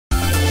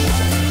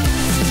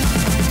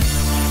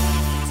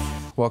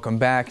Welcome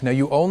back. Now,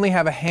 you only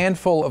have a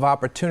handful of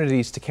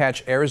opportunities to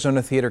catch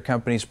Arizona Theater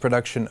Company's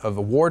production of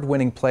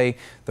award-winning play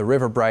The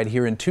River Bride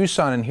here in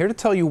Tucson, and here to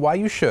tell you why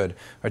you should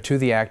are two of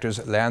the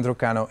actors, Leandro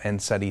Cano and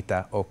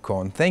Sarita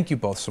Ocon. Thank you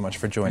both so much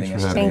for joining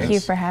us. Thank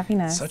you for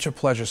having us. Such a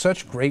pleasure.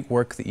 Such great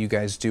work that you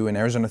guys do, and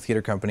Arizona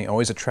Theater Company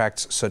always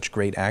attracts such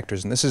great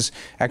actors. And this is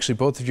actually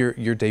both of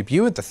your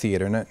debut at the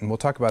theater, and we'll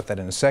talk about that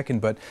in a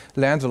second. But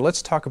Leandro,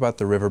 let's talk about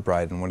The River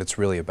Bride and what it's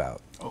really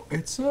about.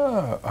 It's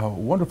a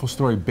wonderful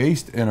story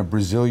based in a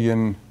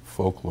Brazilian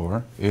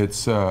folklore.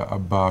 It's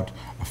about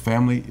a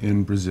family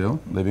in Brazil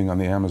living on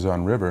the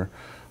Amazon River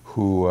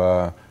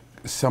who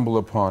stumble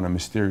upon a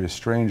mysterious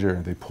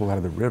stranger they pull out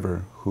of the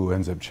river who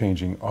ends up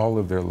changing all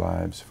of their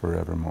lives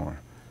forevermore.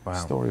 Wow.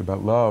 It's a story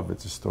about love,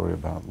 it's a story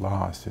about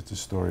loss, it's a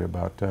story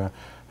about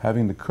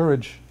having the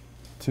courage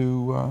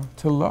to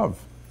love.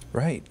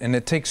 Right, and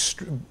it takes,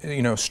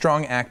 you know,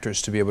 strong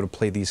actors to be able to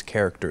play these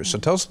characters. So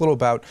tell us a little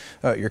about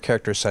your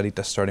character,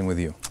 Sarita, starting with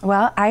you.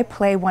 Well, I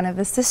play one of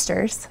the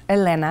sisters,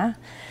 Elena,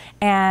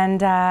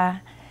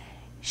 and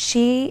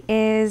she's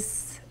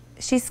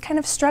kind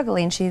of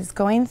struggling. She's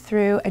going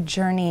through a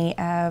journey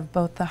of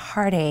both the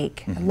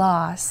heartache,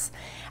 loss,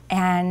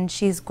 and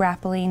she's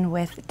grappling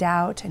with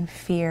doubt and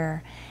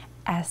fear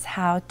as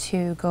how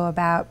to go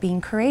about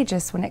being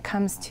courageous when it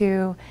comes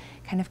to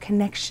kind of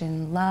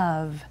connection,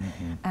 love,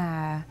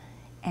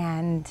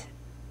 and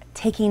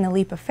taking a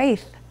leap of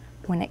faith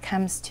when it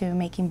comes to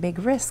making big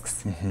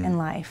risks in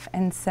life.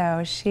 And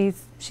so she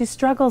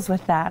struggles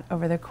with that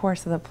over the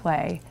course of the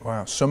play.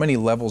 Wow, so many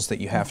levels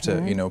that you have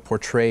to, you know,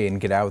 portray and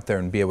get out there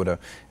and be able to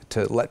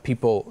let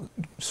people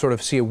sort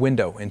of see a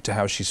window into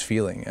how she's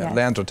feeling. Yes.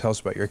 Leandro, tell us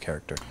about your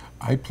character.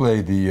 I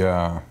play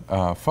the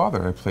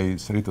father. I play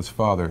Sarita's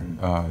father,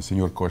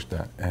 Señor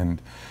Costa,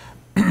 and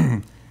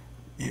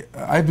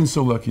I've been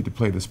so lucky to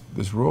play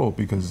this role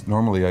because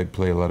normally I'd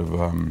play a lot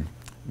of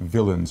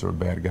villains or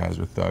bad guys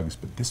or thugs,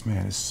 but this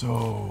man is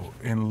so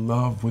in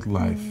love with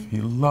life.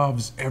 He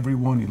loves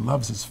everyone. He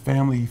loves his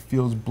family. He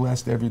feels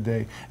blessed every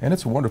day, and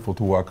it's wonderful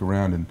to walk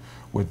around and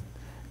with,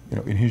 you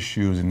know, in his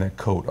shoes in that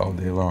coat all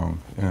day long.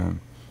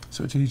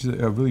 So he's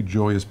a really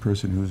joyous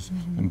person who's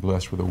been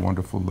blessed with a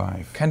wonderful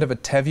life. Kind of a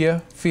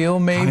Tevye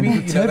feel, maybe?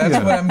 You know,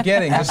 that's what I'm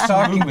getting. Just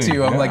talking to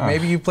you, I'm like,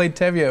 maybe you played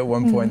Tevye at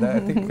one point. I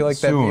feel like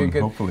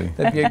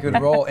that'd be a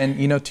good role. And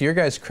you know, to your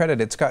guys'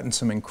 credit, it's gotten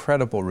some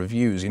incredible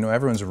reviews. You know,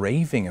 everyone's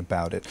raving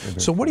about it.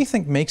 So what do you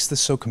think makes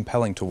this so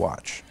compelling to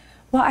watch?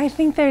 Well, I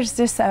think there's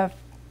just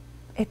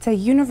it's a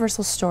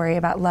universal story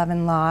about love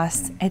and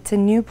loss. It's a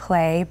new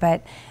play,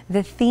 but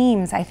the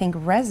themes, I think,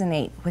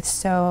 resonate with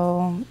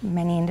so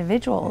many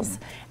individuals.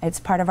 It's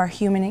part of our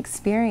human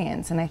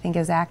experience, and I think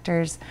as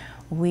actors,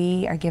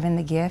 we are given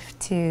the gift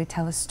to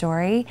tell a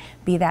story,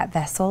 be that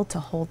vessel to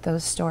hold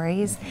those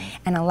stories,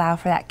 and allow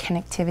for that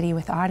connectivity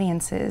with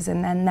audiences.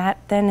 And then that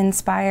then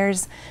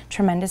inspires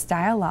tremendous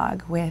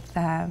dialogue with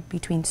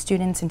between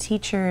students and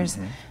teachers,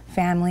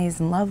 families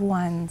and loved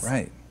ones.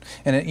 Right.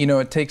 And it, you know,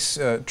 it takes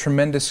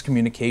tremendous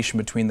communication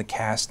between the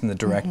cast and the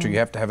director. You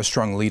have to have a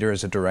strong leader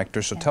as a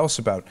director. So tell us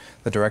about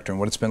the director and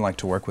what it's been like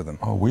to work with him.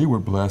 Oh, we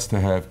were blessed to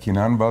have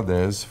Kinan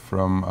Valdez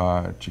from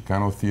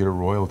Chicano Theater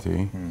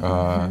Royalty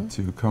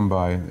to come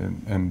by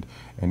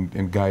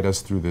and guide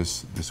us through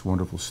this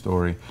wonderful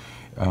story.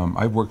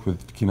 I've worked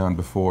with Kinan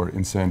before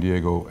in San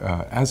Diego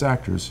as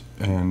actors,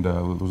 and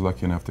was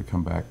lucky enough to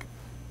come back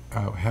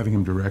having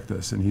him direct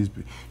us, and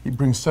he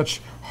brings such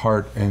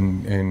heart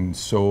and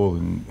soul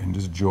and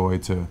just joy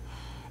to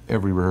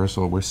every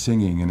rehearsal. We're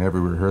singing in every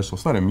rehearsal.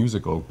 It's not a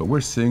musical, but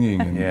we're singing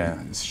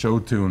and show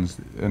tunes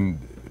and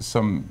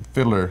some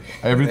fiddler,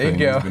 everything.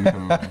 There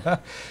you go.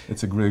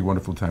 It's a really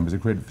wonderful time. It's a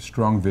great,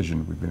 strong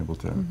vision we've been able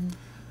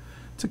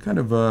to kind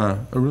of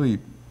really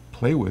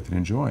play with and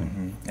enjoy.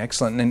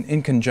 Excellent. And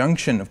in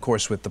conjunction, of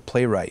course, with the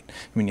playwright.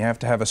 I mean, you have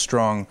to have a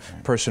strong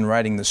person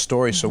writing the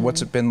story. So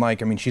what's it been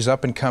like? I mean, she's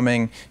up and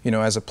coming, you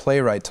know, as a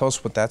playwright. Tell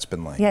us what that's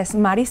been like. Yes,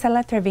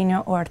 Marisela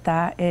Treviño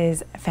Orta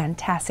is a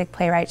fantastic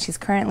playwright. She's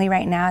currently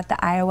right now at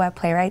the Iowa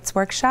Playwrights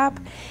Workshop.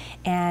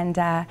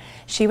 And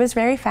she was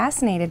very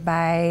fascinated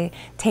by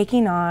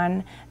taking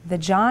on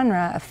the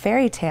genre of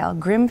fairy tale,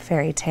 grim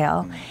fairy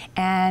tale,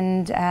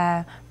 and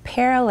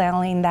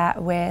paralleling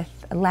that with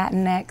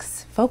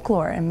Latinx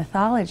folklore and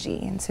mythology.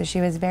 And so she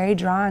was very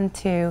drawn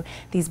to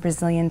these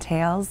Brazilian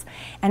tales.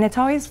 And it's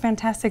always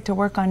fantastic to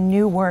work on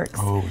new works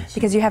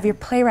because you have your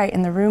playwright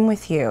in the room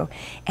with you,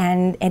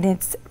 and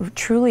it's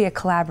truly a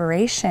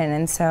collaboration.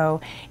 And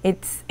so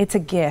it's a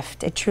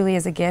gift. It truly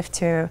is a gift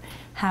to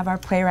have our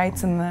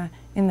playwrights in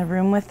the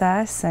room with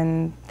us,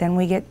 and then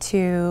we get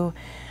to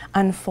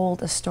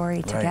unfold a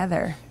story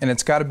together. And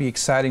it's got to be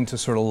exciting to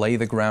sort of lay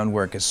the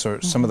groundwork as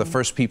some of the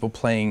first people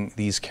playing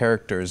these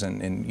characters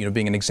and you know,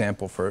 being an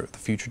example for the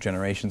future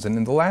generations. And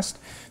in the last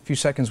few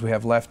seconds we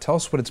have left, tell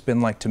us what it's been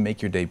like to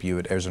make your debut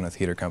at Arizona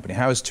Theater Company.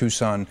 How has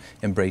Tucson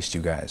embraced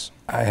you guys?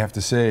 I have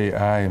to say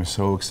I am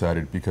so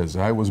excited because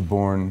I was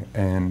born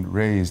and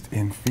raised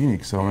in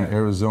Phoenix, so I'm an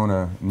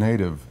Arizona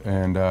native,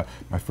 and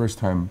my first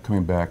time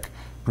coming back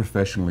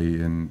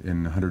professionally in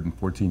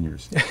 114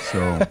 years.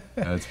 So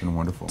it's been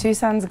wonderful.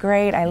 Tucson's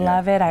great. I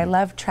love it. I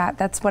love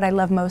That's what I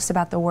love most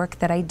about the work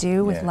that I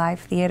do with live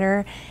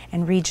theater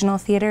and regional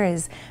theater,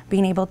 is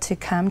being able to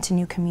come to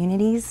new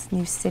communities,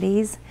 new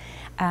cities,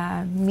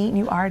 meet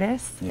new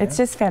artists. It's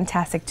just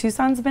fantastic.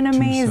 Tucson's been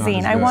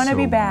amazing. I want to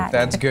be back.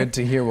 That's good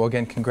to hear. Well,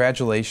 again,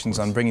 congratulations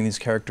on bringing these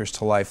characters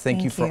to life.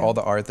 Thank you for all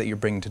the art that you're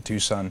bringing to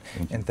Tucson.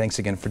 And thanks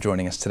again for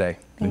joining us today.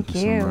 Thank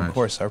you so much. Of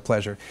course, our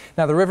pleasure.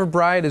 Now, the River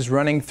Bride is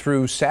running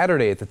through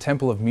Saturday at the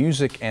Temple of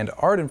Music and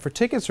Art. And for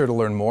tickets or to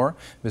learn more,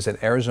 visit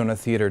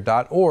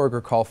arizonatheater.org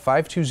or call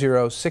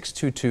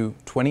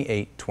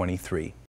 520-622-2823.